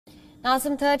Now,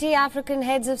 some 30 African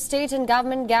heads of state and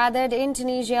government gathered in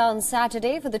Tunisia on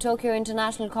Saturday for the Tokyo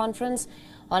International Conference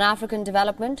on African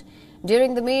Development.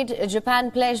 During the meet, Japan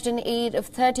pledged an aid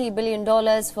of $30 billion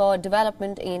for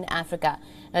development in Africa.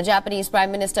 Now, Japanese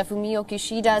Prime Minister Fumio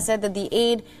Kishida said that the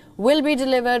aid will be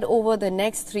delivered over the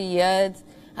next 3 years.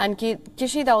 And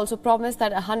Kishida also promised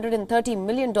that $130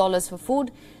 million for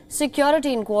food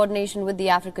security in coordination with the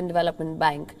African Development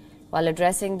Bank. While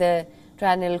addressing the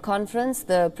triennial conference,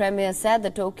 the Premier said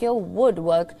that Tokyo would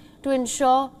work to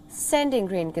ensure sending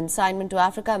grain consignment to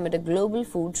Africa amid a global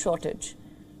food shortage.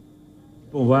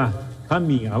 日本は官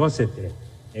民合わせて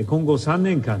今後3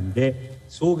年間で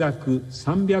総額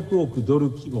300億ドル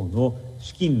規模の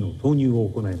資金の投入を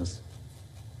行います。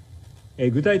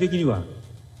具体的には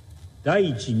第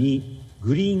一に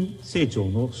グリーン成長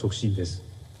の促進です。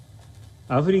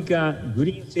アフリカグ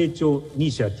リーン成長イ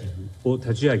ニシアティブを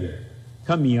立ち上げ、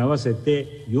官民合わせ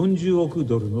て40億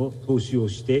ドルの投資を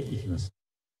していきます。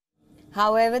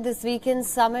However, this weekend's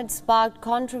summit sparked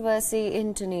controversy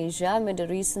in Tunisia amid a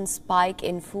recent spike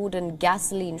in food and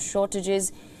gasoline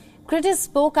shortages. Critics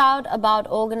spoke out about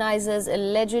organizers'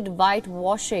 alleged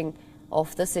whitewashing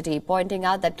of the city, pointing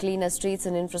out that cleaner streets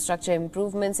and infrastructure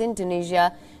improvements in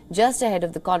Tunisia just ahead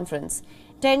of the conference.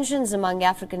 Tensions among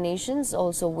African nations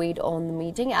also weighed on the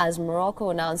meeting as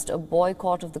Morocco announced a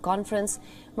boycott of the conference.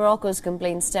 Morocco's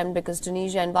complaint stemmed because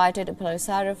Tunisia invited a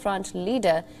Polisario Front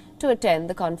leader to attend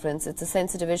the conference. It's a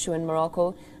sensitive issue in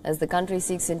Morocco as the country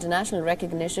seeks international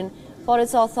recognition for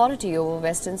its authority over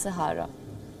Western Sahara.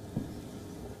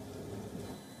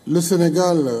 Le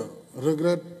Sénégal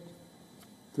regrette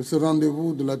que ce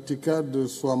rendez-vous de la TICAD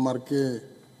soit marqué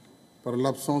par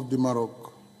l'absence du Maroc,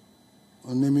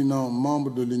 un éminent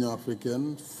membre de l'Union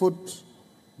africaine, faute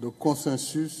de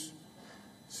consensus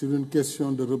sur une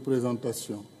question de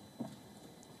représentation.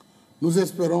 Nous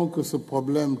espérons que ce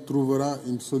problème trouvera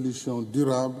une solution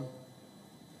durable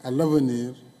à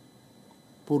l'avenir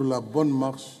pour la bonne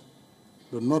marche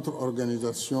de notre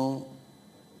organisation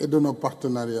et de nos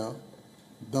partenariats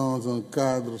dans un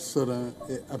cadre serein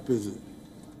et apaisé.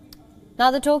 Now,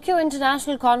 the Tokyo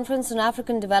International Conference on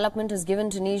African Development has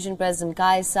given Tunisian President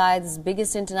Kais Saied his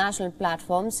biggest international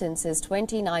platform since his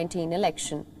 2019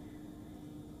 election.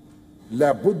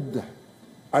 لابد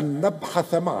أن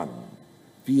نبحث معا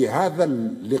في هذا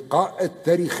اللقاء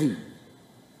التاريخي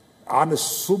عن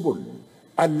السبل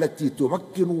التي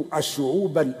تمكن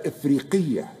الشعوب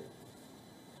الإفريقية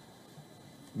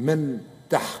من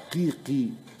تحقيق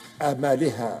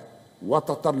آمالها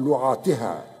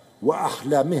وتطلعاتها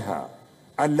وأحلامها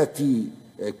التي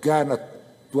كانت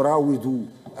تراود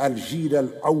الجيل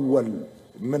الأول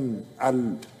من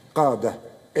القادة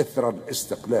إثر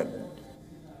الاستقلال.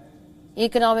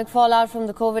 Economic fallout from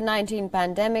the COVID-19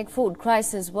 pandemic, food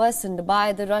crisis worsened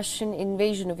by the Russian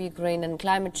invasion of Ukraine, and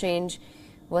climate change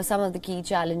were some of the key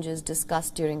challenges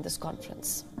discussed during this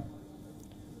conference.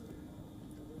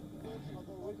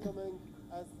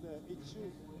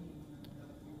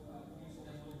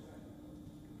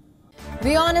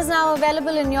 WION is now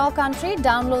available in your country.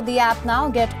 Download the app now.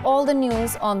 Get all the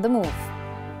news on the move.